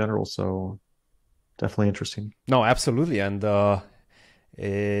chess in general. So definitely interesting. No, absolutely, and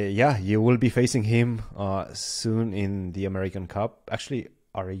Yeah, you will be facing him soon in the American Cup. Actually,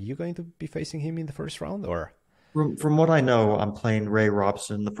 are you going to be facing him in the first round, or? From what I know, I'm playing Ray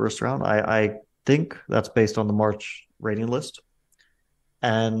Robson in the first round. I think that's based on the March rating list.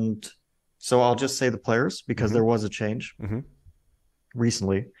 And so I'll just say the players because there was a change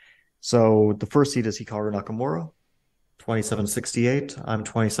recently. So the first seed is Hikaru Nakamura, 2768. I'm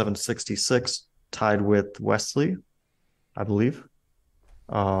 2766, tied with Wesley, I believe.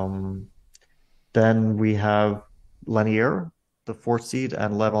 Then we have Lenier, the fourth seed,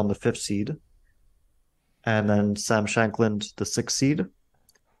 and Levon, the fifth seed. And then Sam Shankland, the sixth seed.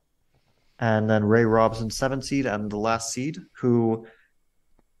 And then Ray Robson, seventh seed, and the last seed, who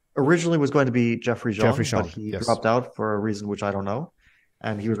originally was going to be Jeffrey Jean, but he dropped out for a reason which I don't know.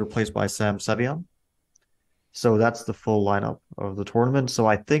 And he was replaced by Sam Sevian. So that's the full lineup of the tournament. So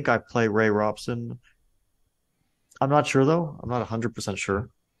I think I play Ray Robson. I'm not sure though. I'm not 100% sure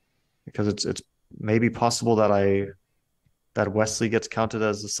because it's maybe possible that Wesley gets counted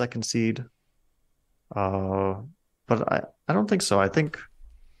as the second seed. But I don't think so. I think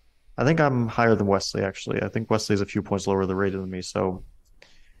I'm higher than Wesley actually. I think Wesley's a few points lower the rated than me. So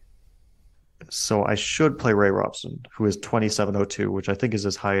I should play Ray Robson, who is 2702, which I think is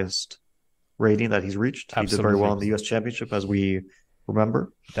his highest rating that he's reached. Absolutely. He did very well in the US Championship, as we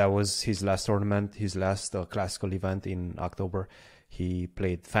remember. That was his last tournament, his last classical event in October. He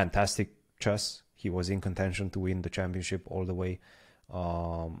played fantastic chess. He was in contention to win the championship all the way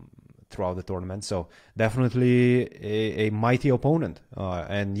throughout the tournament. So definitely a mighty opponent.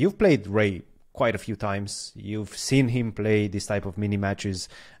 And you've played Ray quite a few times. You've seen him play this type of mini matches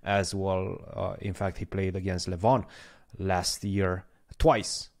as well. In fact, he played against Levon last year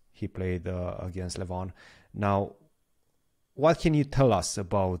twice. He played against Levon. Now, what can you tell us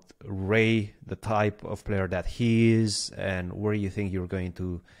about Ray, the type of player that he is, and where you think you're going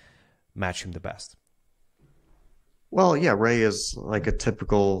to match him the best? Well, yeah, Ray is like a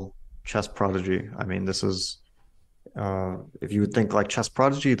typical chess prodigy. I mean, this is, if you would think like chess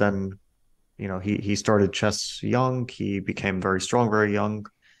prodigy, then he started chess young. He became very strong, very young.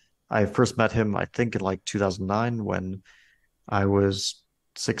 I first met him, I think, in like 2009 when I was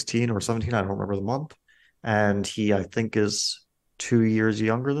 16 or 17. I don't remember the month. And he, I think, is 2 years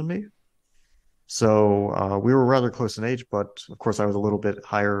younger than me. So we were rather close in age, but of course I was a little bit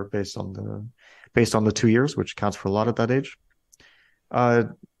higher based on the 2 years, which counts for a lot at that age.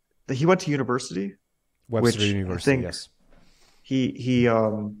 He went to university, Webster University. I think yes. He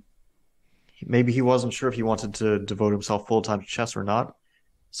maybe he wasn't sure if he wanted to devote himself full time to chess or not.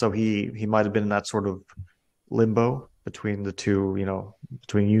 So he might have been in that sort of limbo between the two,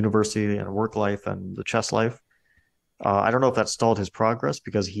 between university and work life and the chess life. I don't know if that stalled his progress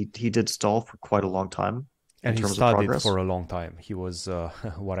because he did stall for quite a long time. And he studied for a long time. He was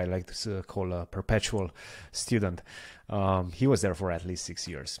what I like to call a perpetual student. He was there for at least 6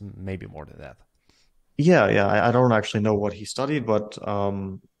 years, maybe more than that. Yeah. I don't actually know what he studied, but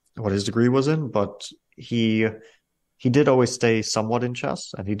what his degree was in. But he did always stay somewhat in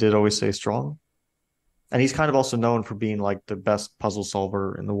chess, and he did always stay strong. And he's kind of also known for being like the best puzzle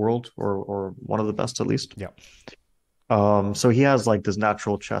solver in the world, or one of the best at least. Yeah. So he has like this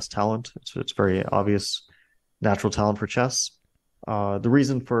natural chess talent. It's very obvious natural talent for chess. The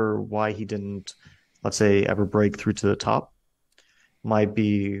reason for why he didn't, let's say, ever break through to the top might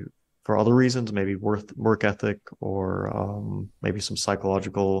be for other reasons, maybe work ethic or maybe some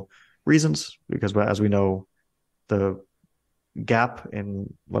psychological reasons, because as we know, the gap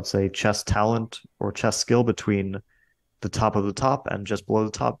in, let's say, chess talent or chess skill between the top of the top and just below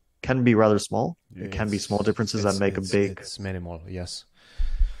the top can be rather small. It can be small differences that make a big... It's minimal, yes.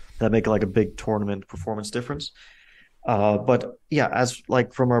 That make like a big tournament performance difference. But yeah, as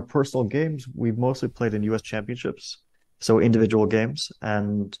like from our personal games, we've mostly played in US championships, so individual games.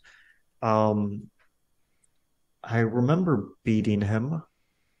 And I remember beating him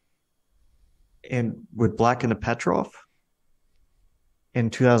with Black and Petrov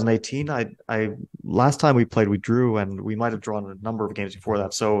in 2018. I last time we played, we drew, and we might have drawn a number of games before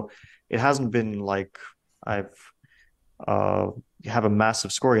that. So it hasn't been like I've have a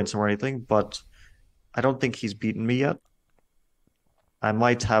massive score against him or anything, but I don't think he's beaten me yet. I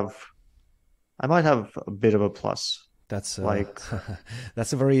might have a bit of a plus. That's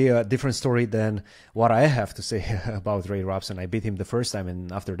that's a very different story than what I have to say about Ray Robson. I beat him the first time,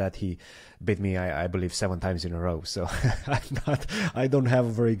 and after that he beat me, I believe, 7 times in a row. So I don't have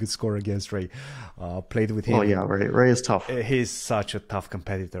a very good score against Ray. Played with him. Oh yeah, Ray is tough. He's such a tough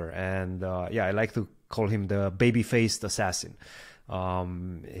competitor, and I like to call him the baby-faced assassin.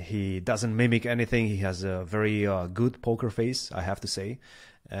 He doesn't mimic anything. He has a very good poker face, I have to say,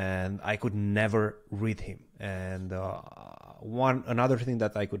 and I could never read him. And another thing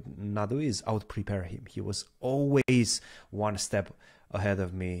that I could not do is out-prepare him. He was always one step ahead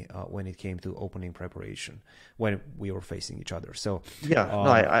of me when it came to opening preparation when we were facing each other. So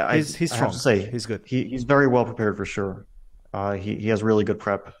yeah, he's I strong. have to say, He's good. He's very well prepared for sure. He has really good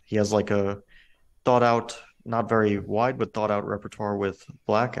prep. He has like a thought out, not very wide, but thought out repertoire with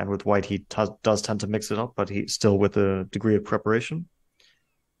black, and with white he does tend to mix it up, but he's still with a degree of preparation.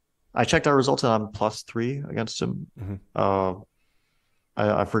 I checked our results and I'm +3 against him.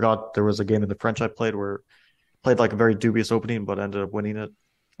 I forgot there was a game in the French I played like a very dubious opening, but ended up winning it.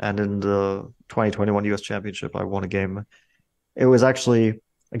 And in the 2021 US Championship, I won a game. It was actually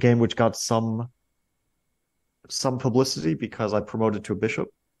a game which got some publicity because I promoted to a bishop.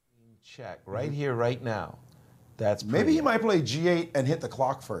 Check right here, right now. That's Maybe pretty. he might play G8 and hit the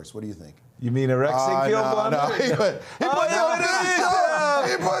clock first. What do you think? You mean a Rexing field blunder? No.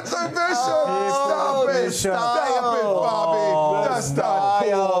 He puts a bishop. Stop it. Stop it, Bobby. That's not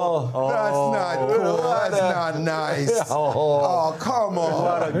cool. That's not cool. That's not nice. Oh, come on.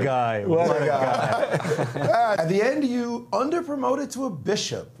 What a guy. What a guy. At the end, you under-promoted to a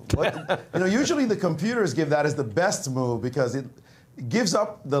bishop. Usually the computers give that as the best move because it gives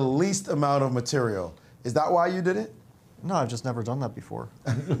up the least amount of material. Is that why you did it? No, I've just never done that before.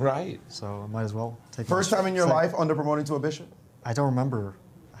 Right. So I might as well take First time in your life under-promoting to a bishop? I don't remember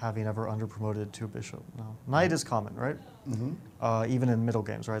having ever under-promoted to a bishop, no. Knight is common, right? Even in middle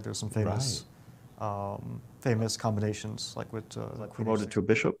games, right? There's some famous famous combinations, like with promoted to a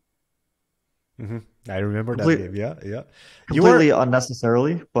bishop. I remember that game, yeah. Completely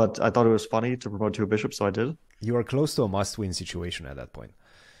unnecessarily, but I thought it was funny to promote to a bishop, so I did. You were close to a must-win situation at that point.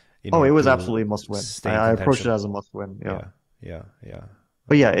 Oh, it was absolutely must-win. I approached it as a must-win, Yeah.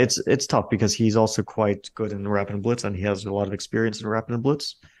 But yeah, it's tough because he's also quite good in Rapid and Blitz, and he has a lot of experience in Rapid and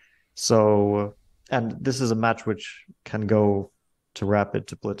Blitz. So, and this is a match which can go to Rapid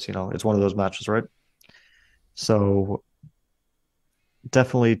to Blitz, it's one of those matches, right? So,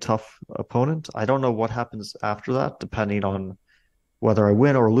 definitely tough opponent. I don't know what happens after that, depending on whether I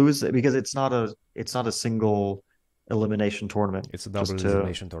win or lose, because it's not a single elimination tournament. It's a double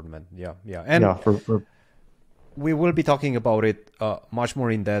elimination tournament. Yeah. And we will be talking about it much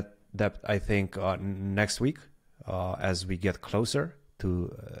more in depth, I think, next week as we get closer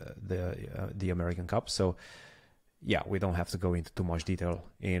to the American Cup. So, yeah, we don't have to go into too much detail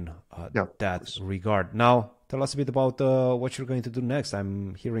in that regard. Now, tell us a bit about what you're going to do next.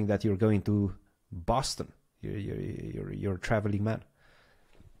 I'm hearing that you're going to Boston. You're a traveling man.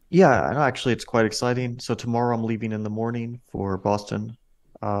 Yeah, and actually it's quite exciting. So tomorrow I'm leaving in the morning for Boston.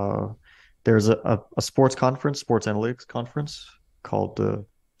 There's a sports analytics conference called the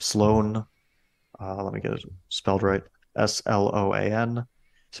Sloan, let me get it spelled right, SLOAN,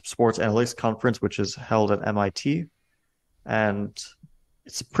 Sports Analytics Conference, which is held at MIT. And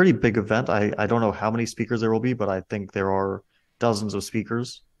it's a pretty big event. I don't know how many speakers there will be, but I think there are dozens of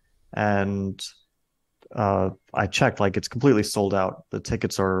speakers. And I checked, it's completely sold out. The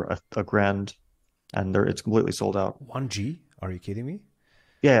tickets are a grand, and it's completely sold out. 1G? Are you kidding me?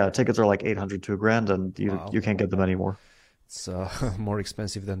 Yeah, tickets are like 800 to a grand, and you can't get them anymore. It's more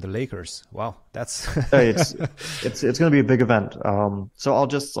expensive than the Lakers. Wow, that's it's going to be a big event. So I'll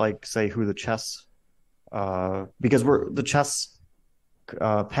just say who the chess, because the chess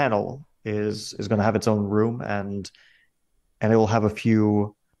panel is going to have its own room, and it will have a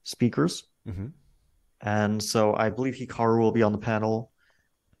few speakers. And so I believe Hikaru will be on the panel.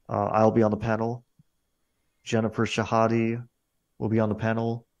 I'll be on the panel. Jennifer Shahadi will be on the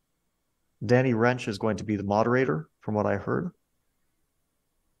panel. Danny Wrench is going to be the moderator, from what I heard.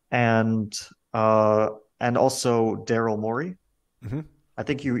 And also Daryl Morey. I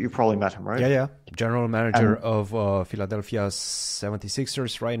think you probably met him, right? Yeah. General manager of Philadelphia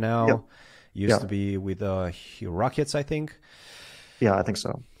 76ers right now. Used to be with Rockets, I think. Yeah, I think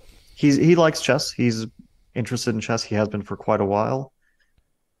so. He likes chess. He's interested in chess. He has been for quite a while.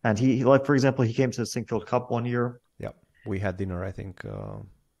 And he for example, he came to the Sinkfield Cup one year. Yeah, we had dinner, I think,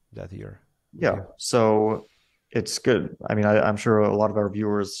 that year. Yeah, so it's good. I mean, I'm sure a lot of our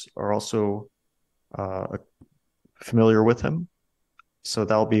viewers are also familiar with him. So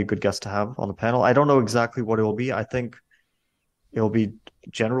that'll be a good guest to have on the panel. I don't know exactly what it will be. I think it'll be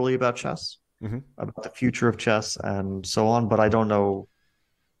generally about chess, about the future of chess and so on. But I don't know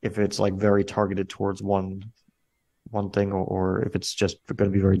if it's very targeted towards one thing or if it's just going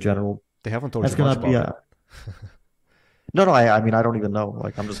to be very general. They haven't told you much about it. No, I mean, I don't even know.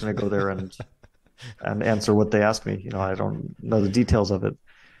 I'm just going to go there and and answer what they ask me. I don't know the details of it.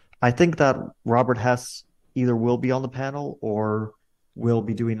 I think that Robert Hess either will be on the panel or will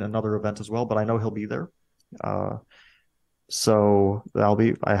be doing another event as well, but I know he'll be there. Uh, so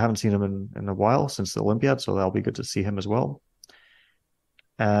I haven't seen him in a while since the Olympiad, so that'll be good to see him as well.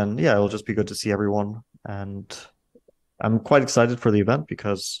 And yeah, it'll just be good to see everyone. And I'm quite excited for the event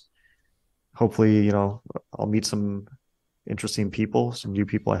because hopefully, I'll meet some interesting people, some new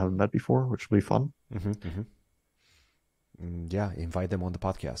people I haven't met before, which will be fun. Yeah, invite them on the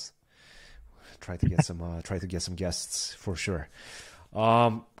podcast. Try to get some guests for sure.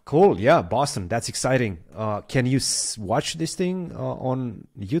 Cool. Yeah, Boston. That's exciting. Can you watch this thing on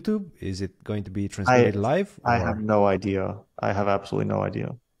YouTube? Is it going to be transmitted live? I have no idea. I have absolutely no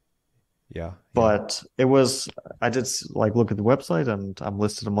idea. Yeah. But I did look at the website and I'm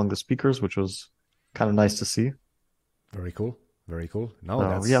listed among the speakers, which was kind of nice to see. Very cool. Very cool.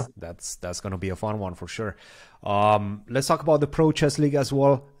 No, that's going to be a fun one for sure. Let's talk about the Pro Chess League as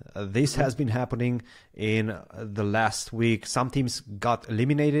well. This has been happening in the last week. Some teams got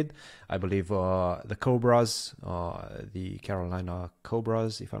eliminated. I believe the Cobras, the Carolina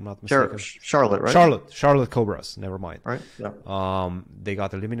Cobras, if I'm not mistaken. Charlotte, right? Charlotte Cobras. Never mind. Right. Yeah. They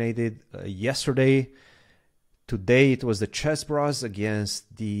got eliminated yesterday. Today it was the Chess Bros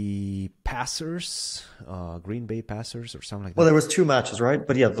against the Passers, Green Bay Passers or something like that. Well, there was 2 matches, right?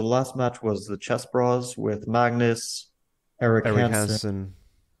 But yeah, the last match was the Chess Bros with Magnus, Eric Hansen,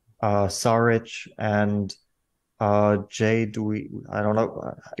 Saric, and Jay Dewey. I don't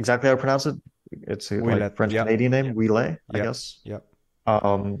know exactly how to pronounce it. It's a French-Canadian name, Wheeler, I guess. Yep.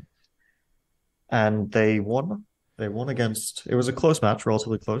 And they won. They won against. It was a close match,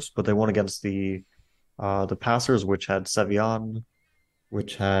 relatively close, but they won against the Passers, which had Sevian,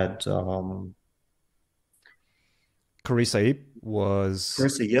 which had Carissa was.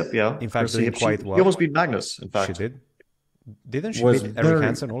 Carissa Yip, yeah. In fact, doing quite well. She almost beat Magnus, in fact. She did. Didn't she beat Eric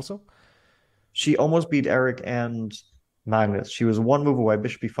Hansen also? She almost beat Eric and Magnus. She was 1 move away,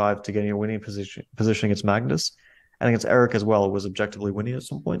 bishop b5, to getting a winning position against Magnus. And against Eric as well, was objectively winning at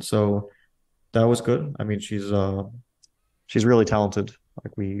some point. So that was good. I mean, she's really talented.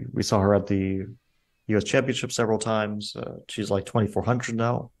 Like we saw her at the US Championship several times. She's like 2,400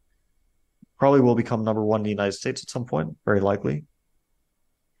 now. Probably will become #1 in the United States at some point, very likely.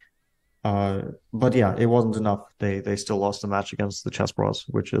 But yeah, it wasn't enough. They still lost the match against the Chess Bros,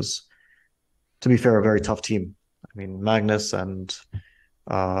 which is, to be fair, a very tough team. I mean, Magnus and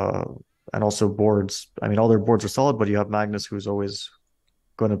also boards. I mean, all their boards are solid, but you have Magnus, who's always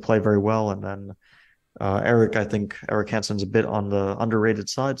going to play very well, and then Eric. I think Eric Hansen's a bit on the underrated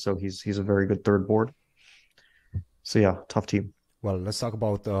side, so he's a very good third board. So yeah, tough team. Well, let's talk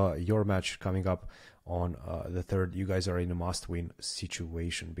about your match coming up on the 3rd. You guys are in a must-win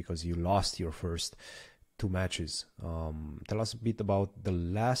situation because you lost your first 2 matches. Tell us a bit about the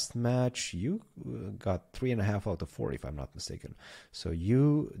last match. You got 3.5 out of 4, if I'm not mistaken. So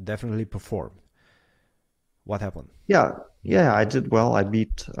you definitely performed. What happened? Yeah, I did well. I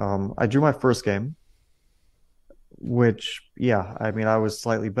drew my first game, which, yeah, I mean, I was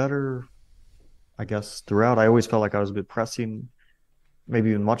slightly better, I guess, throughout. I always felt like I was a bit pressing, maybe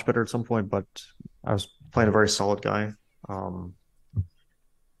even much better at some point, but I was playing a very solid guy. I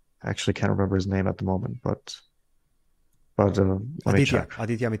actually can't remember his name at the moment, but let me check.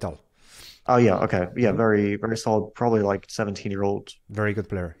 Aditya Mittal. Oh yeah, okay, yeah, very very solid. Probably like 17-year-old. Very good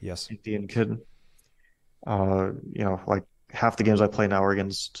player. Yes, Indian kid. Like half the games I play now are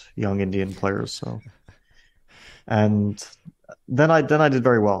against young Indian players. So, and then I did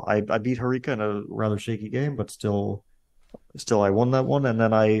very well. I beat Harika in a rather shaky game, but still I won that one. And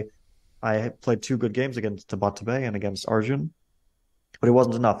then I played 2 good games against Tabatabai and against Arjun, but it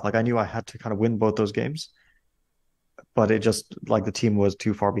wasn't enough. Like I knew I had to kind of win both those games, but it just like the team was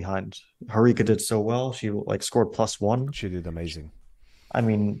too far behind. Harika did so well. She like scored +1. She did amazing. I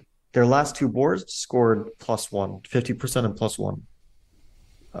mean, their last 2 boards scored +1, 50% and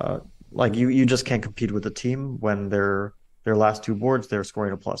 +1. Like you just can't compete with a team when their last 2 boards they're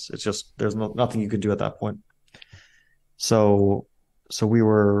scoring a plus. It's just there's nothing you could do at that point. So we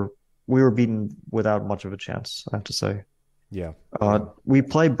were beaten without much of a chance, I have to say. Yeah. We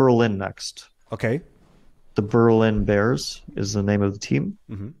play Berlin next. Okay. The Berlin Bears is the name of the team.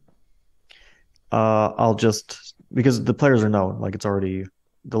 Mm-hmm. I'll just, because the players are known, like it's already,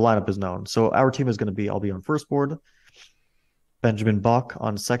 the lineup is known. So our team is going to be, I'll be on first board, Benjamin Bach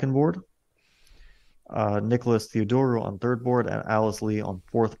on second board, Nicholas Theodorou on third board, and Alice Lee on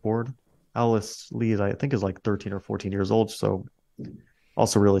fourth board. Alice Lee, I think, is like 13 or 14 years old, so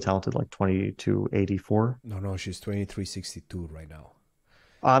also really talented, like 2284. No, she's 2362 right now.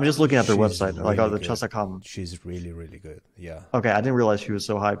 I'm just looking at their She's website, like really the good. chess.com. She's really, really good. Yeah. Okay, I didn't realize she was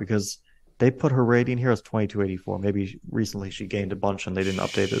so high because they put her rating here as 2284. Maybe recently she gained a bunch and they didn't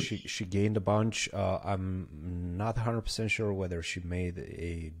update it. She gained a bunch. I'm not 100% sure whether she made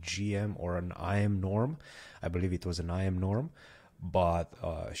a GM or an IM norm. I believe it was an IM norm, but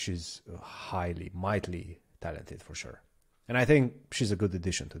she's highly, mightily talented for sure. And I think she's a good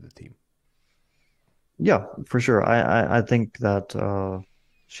addition to the team. Yeah, for sure. I think that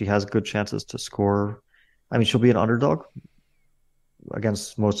she has good chances to score. I mean, she'll be an underdog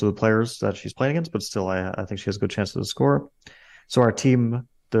against most of the players that she's playing against, but still, I think she has good chances to score. So our team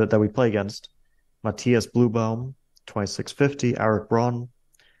that we play against, Matthias Bluebaum, 2650, Eric Braun,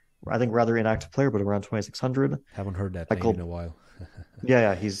 I think rather inactive player, but around 2600. Haven't heard that Michael, name in a while.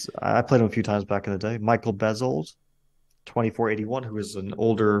 yeah, I played him a few times back in the day. Michael Bezold, 2481, who is an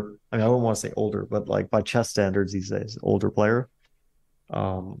older, I mean, I don't want to say older, but like by chess standards these days, older player.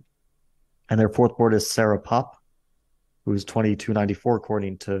 And their fourth board is Sarah Pop, who's 2294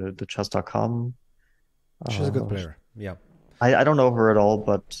 according to the chess.com. She's a good player. Yeah. I don't know her at all,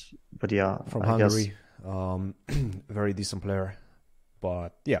 but yeah, From I Hungary. guess. Very decent player.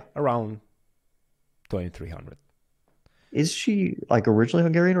 But yeah, around 2300. Is she like originally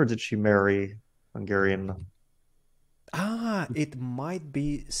Hungarian or did she marry Hungarian? It might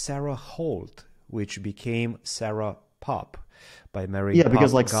be Sarah Holt, which became Sarah Pop by marrying Yeah,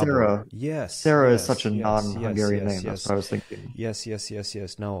 because Pop like Gabor. Sarah is such a non-Hungarian name. Yes. That's what I was thinking. Yes.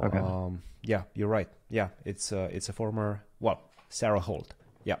 No, Okay. yeah, you're right. Yeah, it's a former, well, Sarah Holt.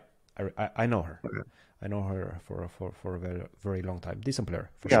 Yeah, I know her. Okay. I know her for a very, very long time. Decent player,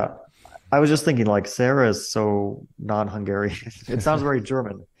 for Yeah. sure. I was just thinking like Sarah is so non-Hungarian. It sounds very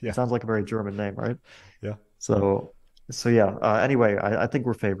German. Yeah. It sounds like a very German name, right? Yeah. So yeah. Anyway, I think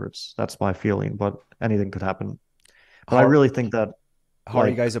we're favorites. That's my feeling, but anything could happen. But I really think that. How are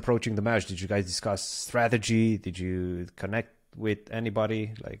you guys approaching the match? Did you guys discuss strategy? Did you connect with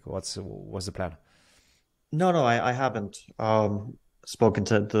anybody? Like, what's the plan? No, I haven't spoken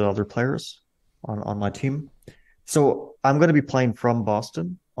to the other players on my team. So I'm going to be playing from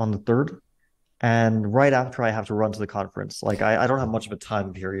Boston on the 3rd. And right after I have to run to the conference. Like I don't have much of a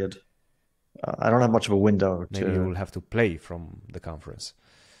time period. I don't have much of a window Maybe you will have to play from the conference.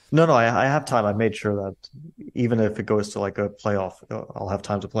 No, I have time. I made sure that even if it goes to like a playoff, I'll have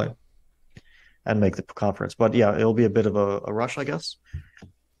time to play and make the conference. But yeah, it'll be a bit of a rush, I guess.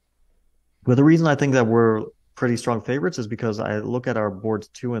 But the reason I think that we're pretty strong favorites is because I look at our boards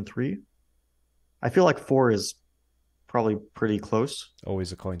 2 and 3. I feel like 4 is probably pretty close.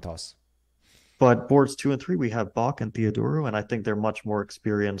 Always a coin toss. But boards 2 and 3, we have Bach and Theodoro, and I think they're much more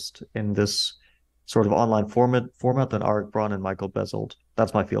experienced in this sort of online format than Arik Braun and Michael Bezold.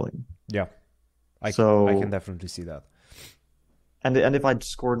 That's my feeling. Yeah, I can definitely see that. And if I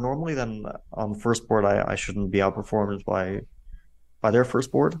score normally, then on the first board, I shouldn't be outperformed by their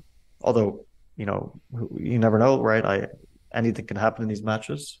first board. Although, you never know, right? Anything can happen in these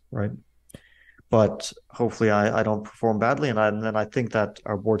matches, right? But hopefully I don't perform badly, and then I think that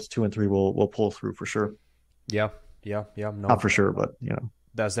our boards 2 and 3 will pull through for sure. Yeah. No, not for sure, but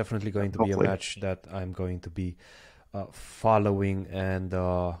that's definitely going to be a match that I'm going to be following. And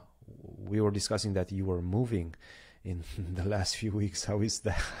we were discussing that you were moving in the last few weeks. How is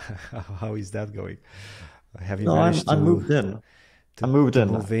that? How is that going? Have you managed to? I'm moved in. I moved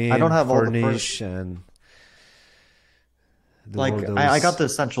in. I don't have all the furniture and. I got the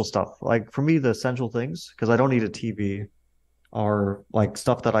essential stuff. Like for me, the essential things, because I don't need a TV, are like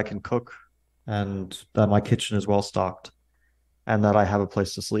stuff that I can cook and that my kitchen is well stocked and that I have a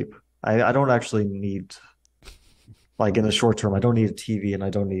place to sleep. I don't actually need, like in the short term, I don't need a TV and I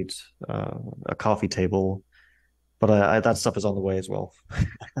don't need a coffee table, but that stuff is on the way as well.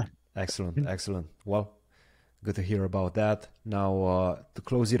 Excellent. Well, good to hear about that. Now, to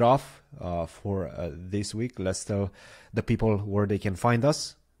close it off for this week, let's tell the people where they can find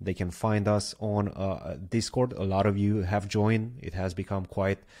us. They can find us on Discord. A lot of you have joined. It has become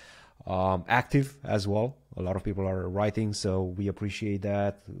quite active as well. A lot of people are writing, so we appreciate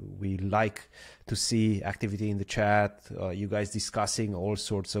that. We like to see activity in the chat, you guys discussing all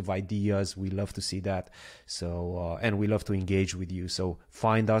sorts of ideas. We love to see that. So, and we love to engage with you. So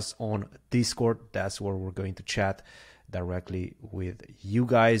find us on Discord. That's where we're going to chat directly with you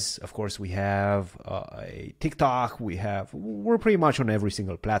guys. Of course, we have a TikTok. We're pretty much on every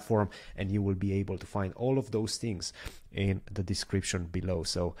single platform, and you will be able to find all of those things in the description below.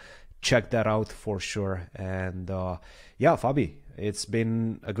 So check that out for sure. And yeah, Fabi, it's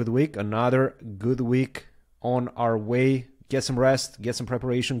been a good week. Another good week on our way. Get some rest, get some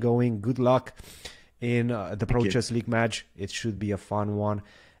preparation going. Good luck. in the Pro Chess League match. It should be a fun one.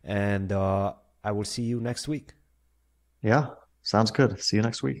 And I will see you next week. Yeah, sounds good. See you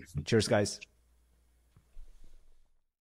next week. Cheers, guys.